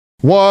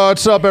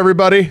What's up,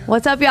 everybody?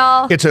 What's up,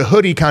 y'all? It's a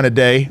hoodie kind of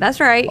day.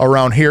 That's right.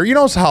 Around here. You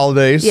know, it's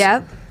holidays.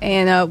 Yep.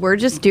 And we're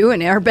just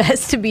doing our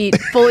best to be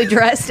fully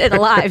dressed and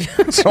alive.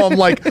 So I'm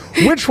like,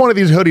 which one of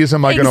these hoodies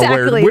am I going to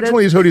wear? Which one of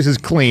these hoodies is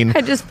clean?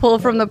 I just pull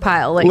from the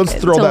pile. Like, let's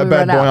throw that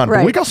bad boy on.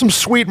 Right. We got some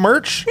sweet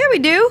merch. Yeah, we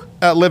do.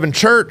 At Living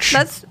Church.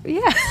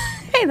 Yeah.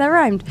 Hey, that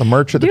rhymed. The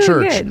merch at the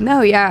church. Good.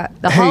 No, yeah.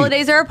 The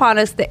holidays are upon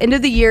us. The end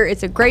of the year.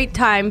 It's a great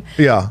time.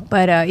 Yeah.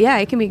 But yeah,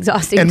 it can be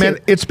exhausting And too. man,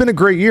 it's been a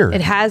great year.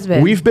 It has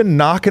been. We've been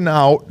knocking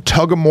out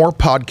Tug of More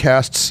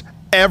podcasts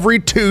every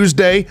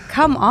Tuesday.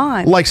 Come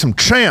on. Like some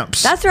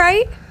champs. That's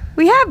right.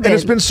 We have been. And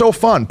it's been so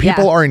fun.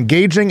 People are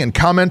engaging and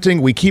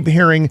commenting. We keep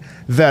hearing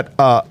that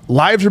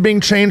lives are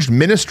being changed,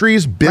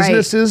 ministries,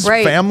 businesses,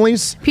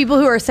 families. People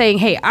who are saying,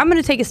 hey, I'm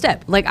going to take a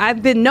step. Like,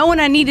 I've been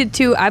knowing I needed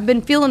to. I've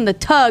been feeling the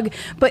tug.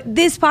 But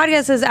this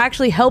podcast has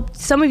actually helped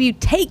some of you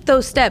take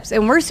those steps.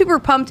 And we're super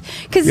pumped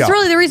because it's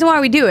really the reason why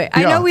we do it.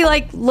 I know we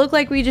look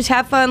like we just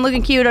have fun,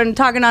 looking cute and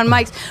talking on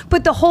mics.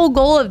 But the whole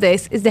goal of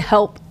this is to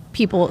help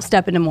people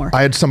step into more.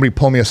 I had somebody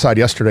pull me aside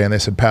yesterday and they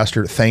said,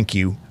 Pastor, thank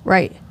you.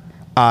 Right.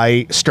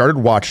 I started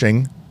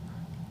watching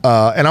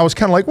and I was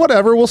kind of like,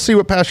 whatever, we'll see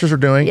what pastors are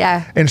doing.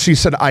 Yeah. And she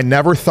said, I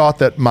never thought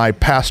that my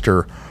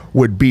pastor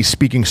would be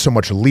speaking so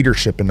much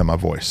leadership into my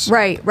voice.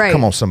 Right.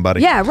 Come on,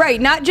 somebody. Yeah, right.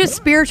 Not just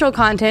spiritual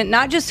content,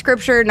 not just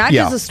scripture, not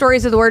just the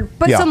stories of the word,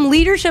 but some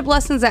leadership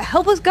lessons that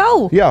help us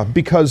go. Yeah,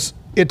 because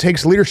it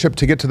takes leadership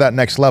to get to that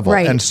next level.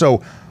 Right. And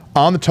so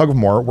on the Tug of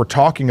More, we're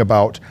talking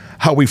about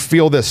how we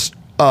feel this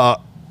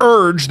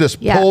urge, this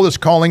pull, this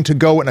calling to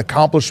go and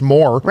accomplish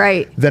more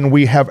than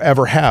we have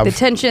ever have. The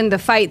tension, the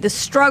fight, the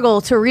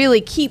struggle to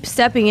really keep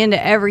stepping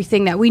into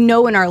everything that we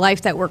know in our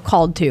life that we're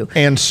called to.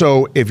 And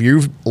so if you're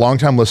a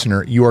longtime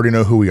listener, you already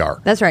know who we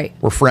are. That's right.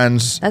 We're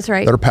friends. That's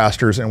right. That are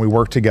pastors, and we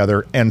work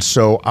together. And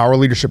so our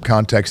leadership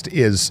context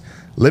is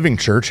Living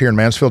Church here in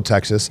Mansfield,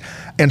 Texas.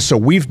 And so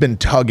we've been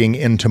tugging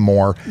into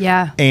more.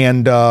 Yeah.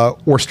 And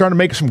we're starting to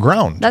make some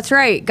ground. That's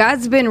right.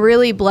 God's been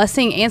really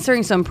blessing,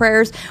 answering some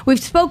prayers.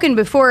 We've spoken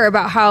before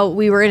about how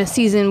we were in a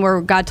season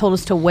where God told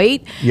us to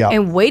wait. Yeah.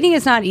 And waiting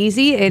is not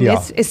easy. And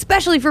it's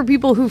especially for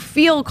people who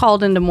feel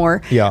called into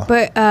more. Yeah.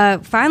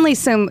 But finally,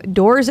 some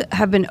doors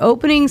have been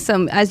opening.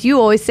 Some, as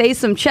you always say,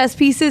 some chess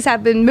pieces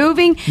have been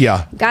moving.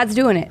 Yeah. God's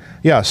doing it.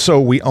 Yeah.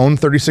 So we own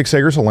 36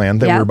 acres of land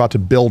that we're about to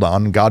build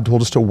on. God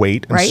told us to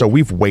wait. And so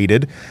we've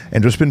waited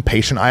and just been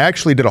patient. I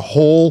actually did a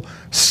whole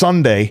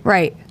Sunday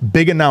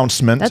big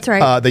announcement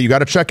that you got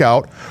to check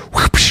out.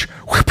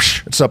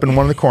 It's up in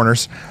one of the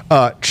corners.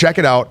 Check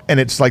it out, and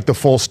it's like the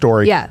full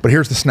story. Yeah. But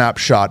here's the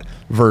snapshot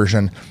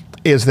version,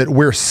 is that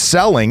we're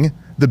selling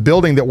the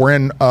building that we're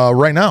in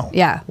right now.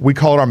 Yeah. We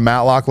call it our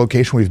Matlock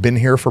location. We've been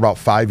here for about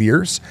 5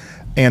 years,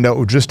 and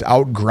we've just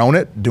outgrown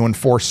it, doing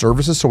 4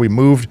 services. So we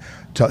moved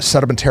to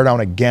set up and tear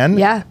down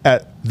again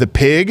at the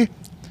Pig.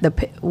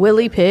 The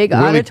Willie Pig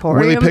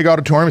Auditorium. Willie Pig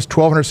Auditorium is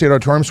 1,200 seat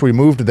auditorium, so we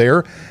moved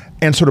there.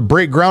 And so to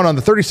break ground on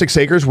the 36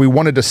 acres, we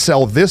wanted to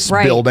sell this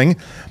building.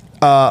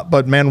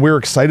 But man, we're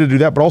excited to do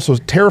that, but also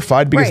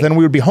terrified because then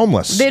we would be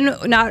homeless. Then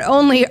not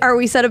only are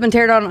we set up and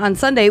tear down on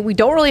Sunday, we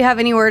don't really have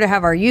anywhere to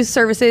have our youth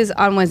services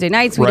on Wednesday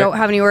nights. We don't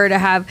have anywhere to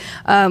have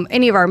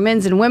any of our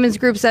men's and women's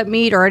groups that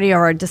meet, or any of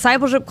our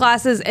discipleship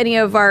classes, any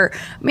of our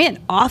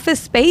office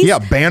space. Yeah,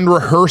 band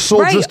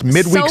rehearsal, just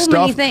midweek stuff. So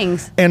many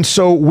things. And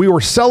so we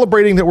were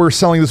celebrating that we were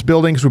selling this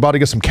building because we were about to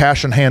get some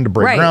cash in hand to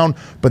break ground,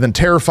 but then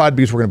terrified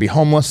because we're going to be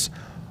homeless.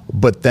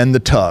 But then the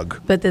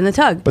tug. But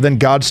then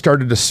God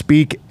started to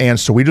speak, and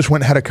so we just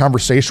went and had a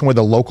conversation with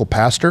a local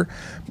pastor,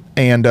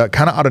 and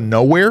kind of out of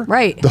nowhere.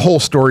 The whole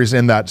story's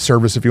in that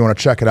service if you want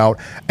to check it out.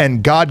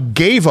 And God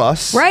gave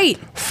us,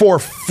 for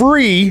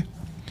free,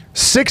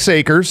 6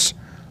 acres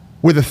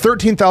with a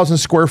 13,000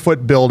 square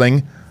foot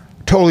building.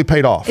 Totally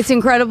paid off. It's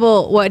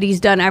incredible what he's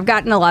done. I've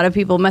gotten a lot of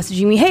people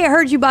messaging me, hey, I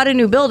heard you bought a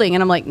new building.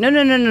 And I'm like, no.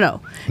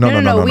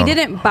 We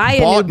didn't buy a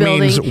new building.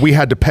 Means we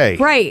had to pay.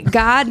 Right.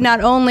 God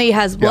not only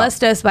has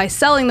blessed us by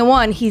selling the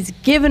one, he's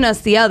given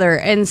us the other.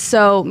 And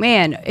so,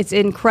 man, it's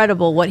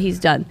incredible what he's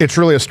done. It's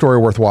really a story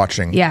worth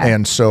watching. Yeah.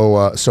 And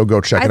so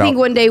go check it out. I think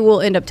one day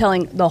we'll end up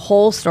telling the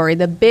whole story,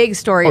 the big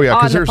story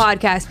on the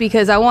podcast,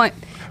 because I want...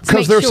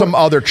 Because there's some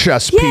other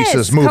chess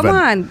pieces moving. Come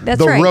on, that's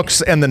the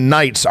rooks and the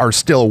knights are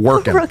still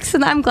working. Rooks,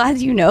 and I'm glad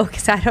you know,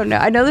 because I don't know.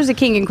 I know there's a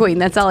king and queen.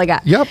 That's all I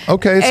got. Yep.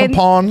 Okay. Some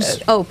pawns.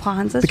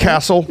 Pawns. The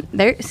castle.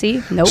 There.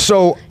 See. Nope.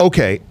 So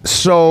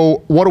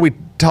So what are we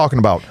talking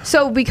about?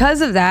 So because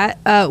of that,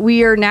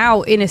 we are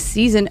now in a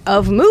season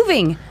of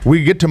moving.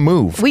 We get to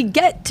move. We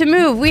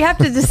have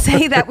to just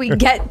say that we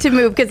get to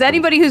move, because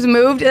anybody who's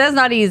moved, that's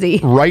not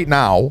easy. Right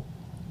now.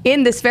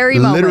 In this very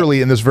moment.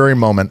 Literally in this very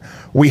moment,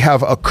 we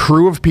have a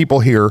crew of people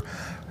here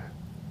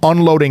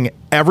unloading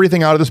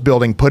everything out of this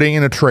building, putting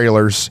it in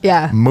trailers,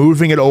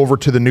 moving it over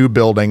to the new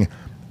building.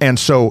 And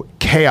so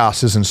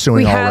chaos is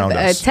ensuing all around us.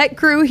 We have a tech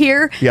crew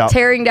here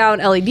tearing down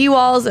LED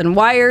walls and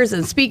wires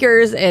and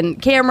speakers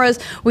and cameras.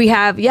 We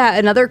have,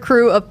 another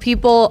crew of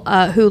people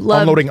who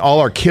love unloading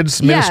all our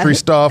kids' ministry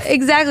stuff.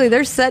 Exactly.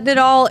 They're setting it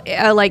all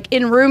like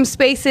in room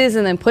spaces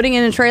and then putting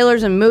it in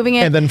trailers and moving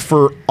it. And then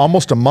for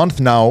almost a month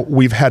now,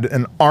 we've had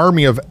an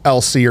army of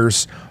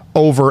LCers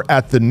over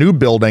at the new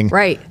building,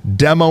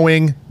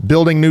 demoing,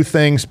 building new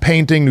things,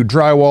 painting, new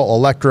drywall,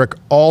 electric,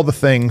 all the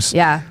things.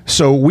 Yeah.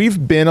 So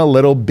we've been a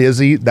little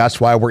busy.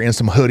 That's why we're in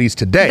some hoodies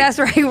today. That's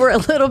right. We're a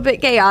little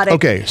bit chaotic.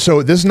 Okay.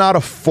 So this is not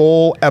a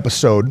full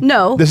episode.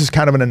 No. This is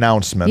kind of an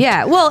announcement.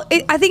 Yeah. Well,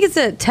 I think it's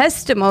a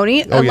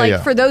testimony.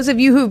 For those of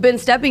you who've been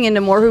stepping into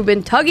more, who've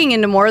been tugging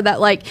into more,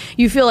 that like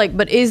you feel like,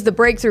 but is the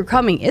breakthrough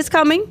coming? It's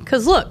coming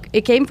because look,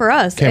 it came for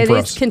us.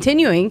 It's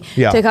continuing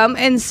to come.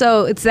 And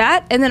so it's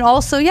that. And then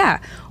also,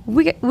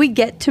 we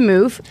get to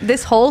move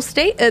this whole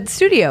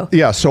studio.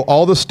 Yeah, so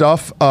all the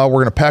stuff we're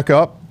going to pack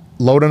up,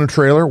 load in a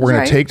trailer, we're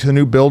going to take to the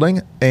new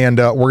building, and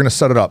we're going to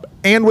set it up.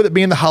 And with it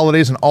being the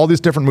holidays and all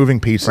these different moving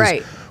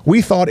pieces,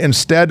 we thought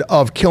instead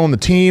of killing the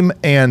team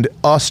and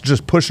us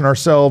just pushing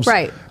ourselves,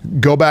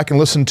 go back and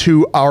listen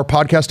to our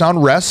podcast on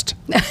rest.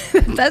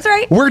 That's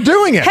right. We're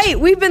doing it. Hey,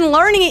 we've been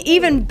learning it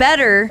even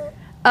better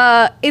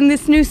in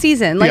this new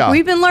season.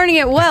 We've been learning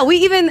it well. We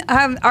even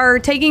are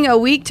taking a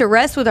week to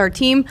rest with our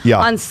team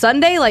on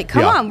Sunday.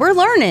 Come on, we're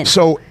learning.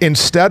 So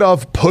instead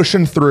of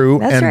pushing through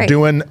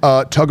doing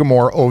Tug of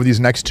More over these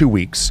next 2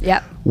 weeks,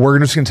 we're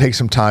just going to take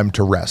some time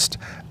to rest.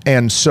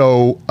 And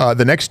so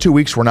the next 2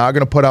 weeks, we're not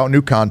going to put out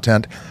new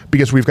content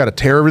because we've got to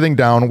tear everything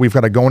down. We've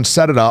got to go and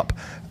set it up.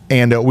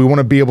 And we want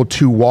to be able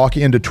to walk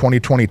into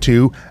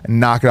 2022 and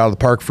knock it out of the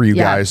park for you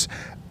guys.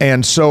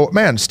 And so,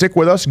 man, stick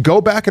with us. Go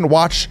back and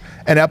watch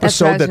an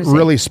episode that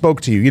really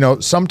spoke to you. You know,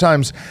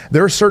 sometimes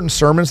there are certain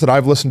sermons that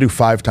I've listened to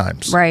 5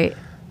 times. Right.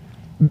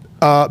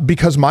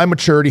 Because my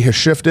maturity has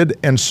shifted,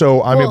 and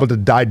so I'm able to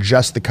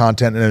digest the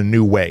content in a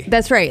new way.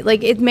 That's right.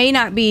 Like, it may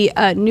not be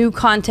new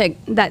content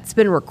that's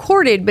been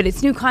recorded, but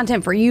it's new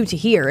content for you to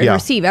hear and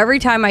receive. Every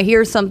time I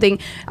hear something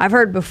I've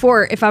heard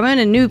before, if I'm in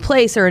a new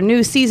place or a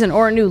new season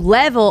or a new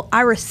level,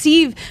 I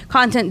receive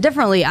content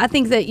differently. I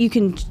think that you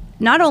can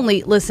not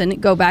only listen,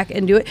 go back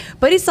and do it,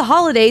 but it's the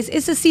holidays.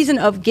 It's a season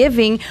of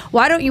giving.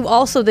 Why don't you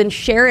also then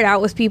share it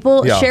out with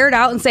people? Share it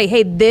out and say,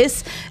 hey,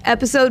 this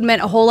episode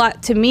meant a whole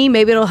lot to me.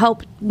 Maybe it'll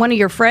help one of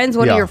your friends,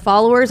 one of your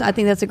followers. I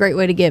think that's a great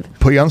way to give.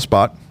 Put you on the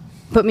spot.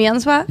 Put me on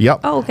the spot?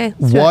 Yep. Oh, okay.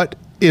 What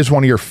is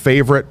one of your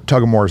favorite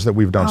Tug of Mores that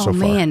we've done so far? Oh,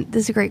 man,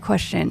 this is a great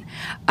question.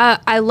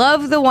 I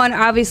love the one,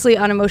 obviously,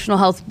 on emotional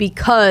health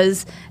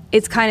because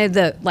it's kind of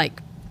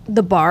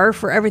the bar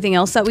for everything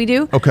else that we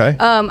do. Okay.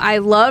 I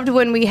loved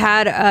when we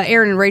had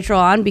Aaron and Rachel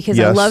on because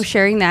I love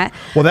sharing that.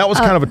 Well, that was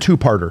kind of a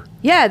 2-parter.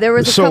 Yeah, there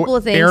was a couple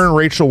of things. Aaron and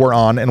Rachel were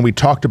on, and we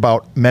talked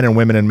about men and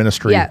women in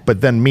ministry. Yeah. But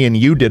then me and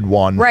you did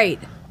one. Right.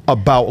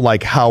 About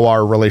like how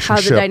our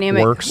relationship how the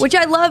dynamic works. Which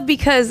I love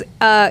because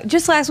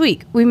just last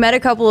week we met a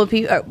couple of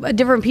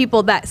different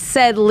people that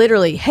said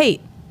literally, hey,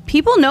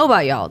 people know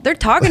about y'all. They're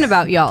talking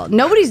about y'all.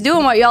 Nobody's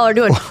doing what y'all are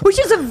doing, which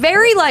is a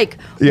very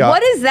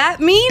what does that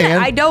mean?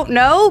 I don't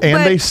know.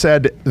 And they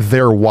said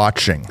they're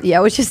watching.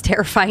 Yeah, which is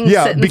terrifying.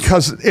 Yeah, sentence.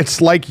 because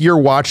it's like you're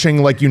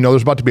watching, like you know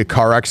there's about to be a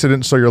car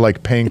accident, so you're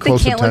like paying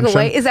close attention. They can't look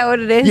away. Is that what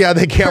it is? Yeah,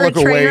 they can't look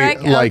away.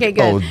 Like, okay,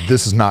 oh,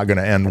 this is not going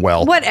to end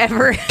well.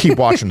 Whatever. Keep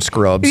watching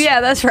Scrubs.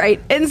 Yeah, that's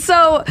right. And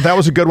so that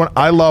was a good one.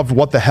 I loved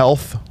What the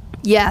Health.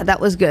 Yeah,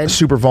 that was good.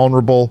 Super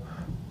vulnerable.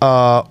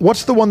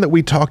 What's the one that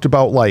we talked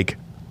about? Like.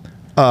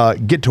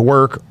 Get to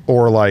work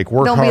or like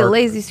work hard. Don't be a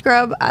lazy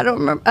scrub. I don't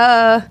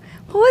remember.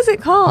 What was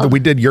it called? We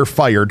did You're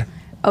Fired.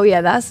 Oh,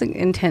 yeah, that's an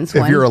intense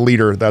one. If you're a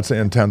leader, that's an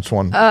intense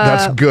one.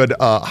 That's good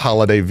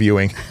holiday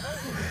viewing.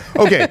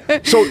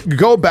 Okay, so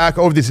go back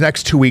over these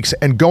next 2 weeks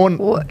and go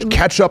and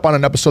catch up on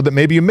an episode that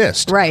maybe you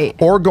missed. Right.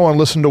 Or go and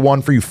listen to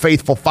one for you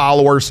faithful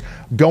followers.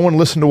 Go and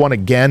listen to one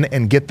again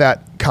and get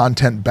that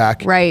content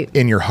back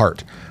in your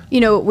heart. You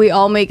know, we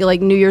all make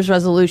like New Year's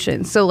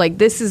resolutions. So like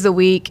this is the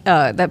week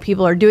that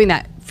people are doing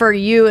that. For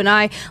you and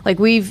I, like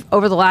we've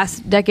over the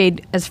last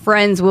decade as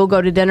friends, we'll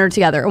go to dinner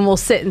together and we'll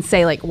sit and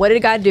say like, what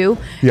did God do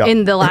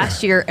in the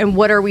last year and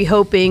what are we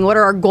hoping? What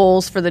are our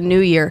goals for the new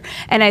year?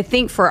 And I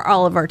think for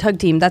all of our tug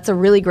team, that's a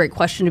really great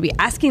question to be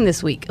asking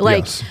this week.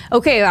 Like,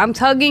 okay, I'm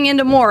tugging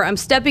into more. I'm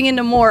stepping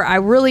into more. I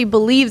really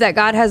believe that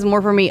God has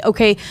more for me.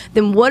 Okay,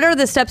 then what are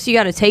the steps you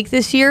got to take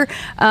this year?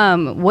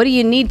 What do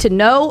you need to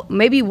know?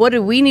 Maybe what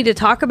do we need to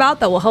talk about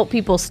that will help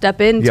people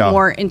step into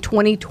more in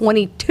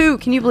 2022?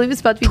 Can you believe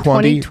it's about to be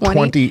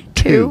 2022?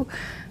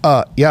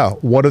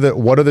 What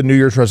are the New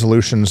Year's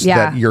resolutions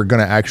that you're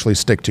going to actually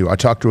stick to? I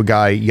talked to a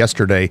guy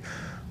yesterday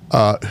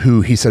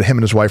who he said him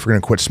and his wife are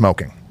going to quit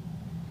smoking.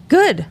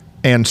 Good.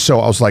 And so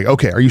I was like,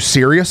 okay, are you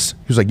serious?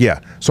 He was like, yeah.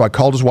 So I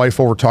called his wife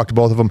over, talked to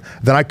both of them.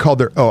 Then I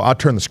called I'll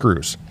turn the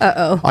screws.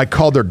 I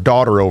called their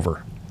daughter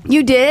over.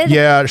 You did?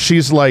 Yeah,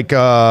 she's like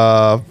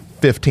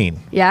 15.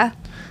 Yeah.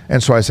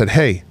 And so I said,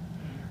 hey,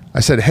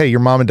 your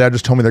mom and dad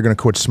just told me they're going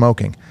to quit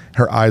smoking.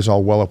 Her eyes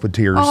all well up with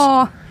tears.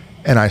 Oh.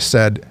 And I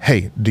said,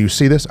 hey, do you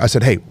see this? I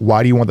said, hey,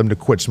 why do you want them to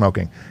quit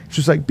smoking?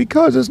 She's like,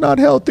 because it's not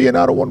healthy and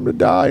I don't want them to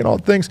die and all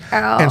the things.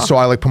 Oh. And so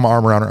I like put my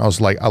arm around her.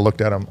 I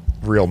looked at him,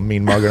 real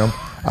mean mugging him.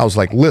 I was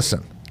like,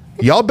 listen,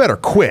 y'all better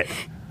quit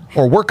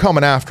or we're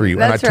coming after you.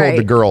 That's and I told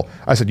the girl,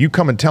 I said, you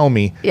come and tell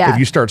me if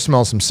you start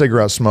smelling some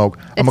cigarette smoke,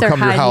 I'm going to come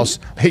to your house,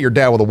 hit your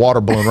dad with a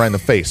water balloon right in the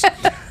face.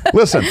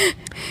 Listen,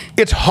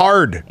 it's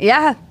hard.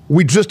 Yeah.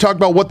 We just talked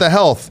about what the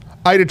health.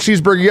 I ate a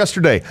cheeseburger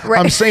yesterday. Right.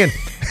 I'm saying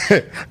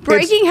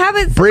breaking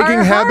habits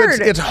are hard.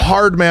 It's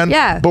hard, man.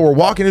 Yeah. But we're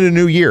walking into a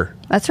new year.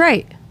 That's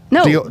right.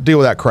 No, deal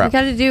with that crap. We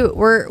got to do.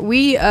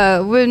 We've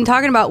been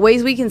talking about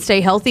ways we can stay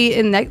healthy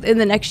in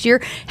the next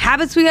year.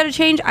 Habits we got to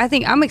change. I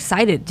think I'm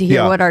excited to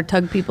hear what our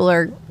Tug people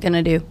are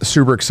gonna do.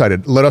 Super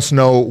excited. Let us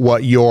know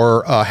what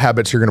your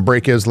habits you're gonna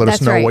break is. Let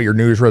us know what your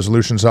New Year's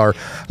resolutions are.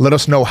 Let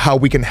us know how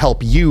we can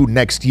help you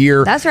next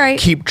year. That's right.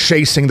 Keep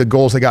chasing the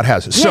goals that God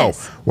has. Yes.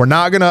 So we're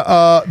not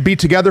gonna be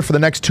together for the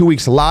next 2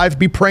 weeks live.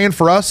 Be praying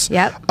for us.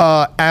 Yep.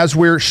 As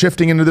we're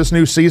shifting into this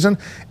new season.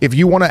 If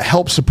you want to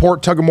help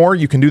support Tug of More,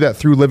 you can do that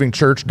through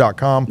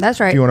livingchurch.com. That's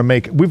right. If you want to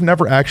make, we've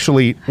never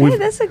actually,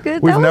 that's a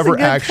good. We've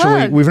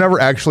never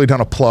actually done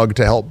a plug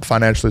to help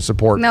financially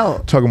support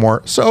Tug of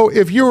More. So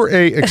if you're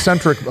a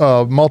eccentric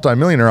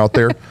multimillionaire out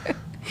there,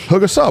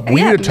 hook us up.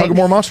 We need a Tug of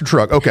More monster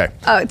truck. Okay.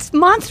 Oh, it's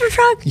monster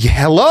truck? Yeah,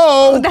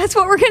 hello. Oh, that's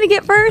what we're going to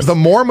get first? The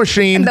More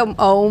Machine.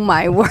 Oh,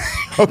 my word.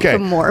 Okay. The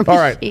More Machine. All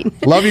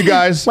right. Love you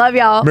guys. Love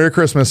y'all. Merry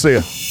Christmas. See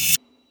ya.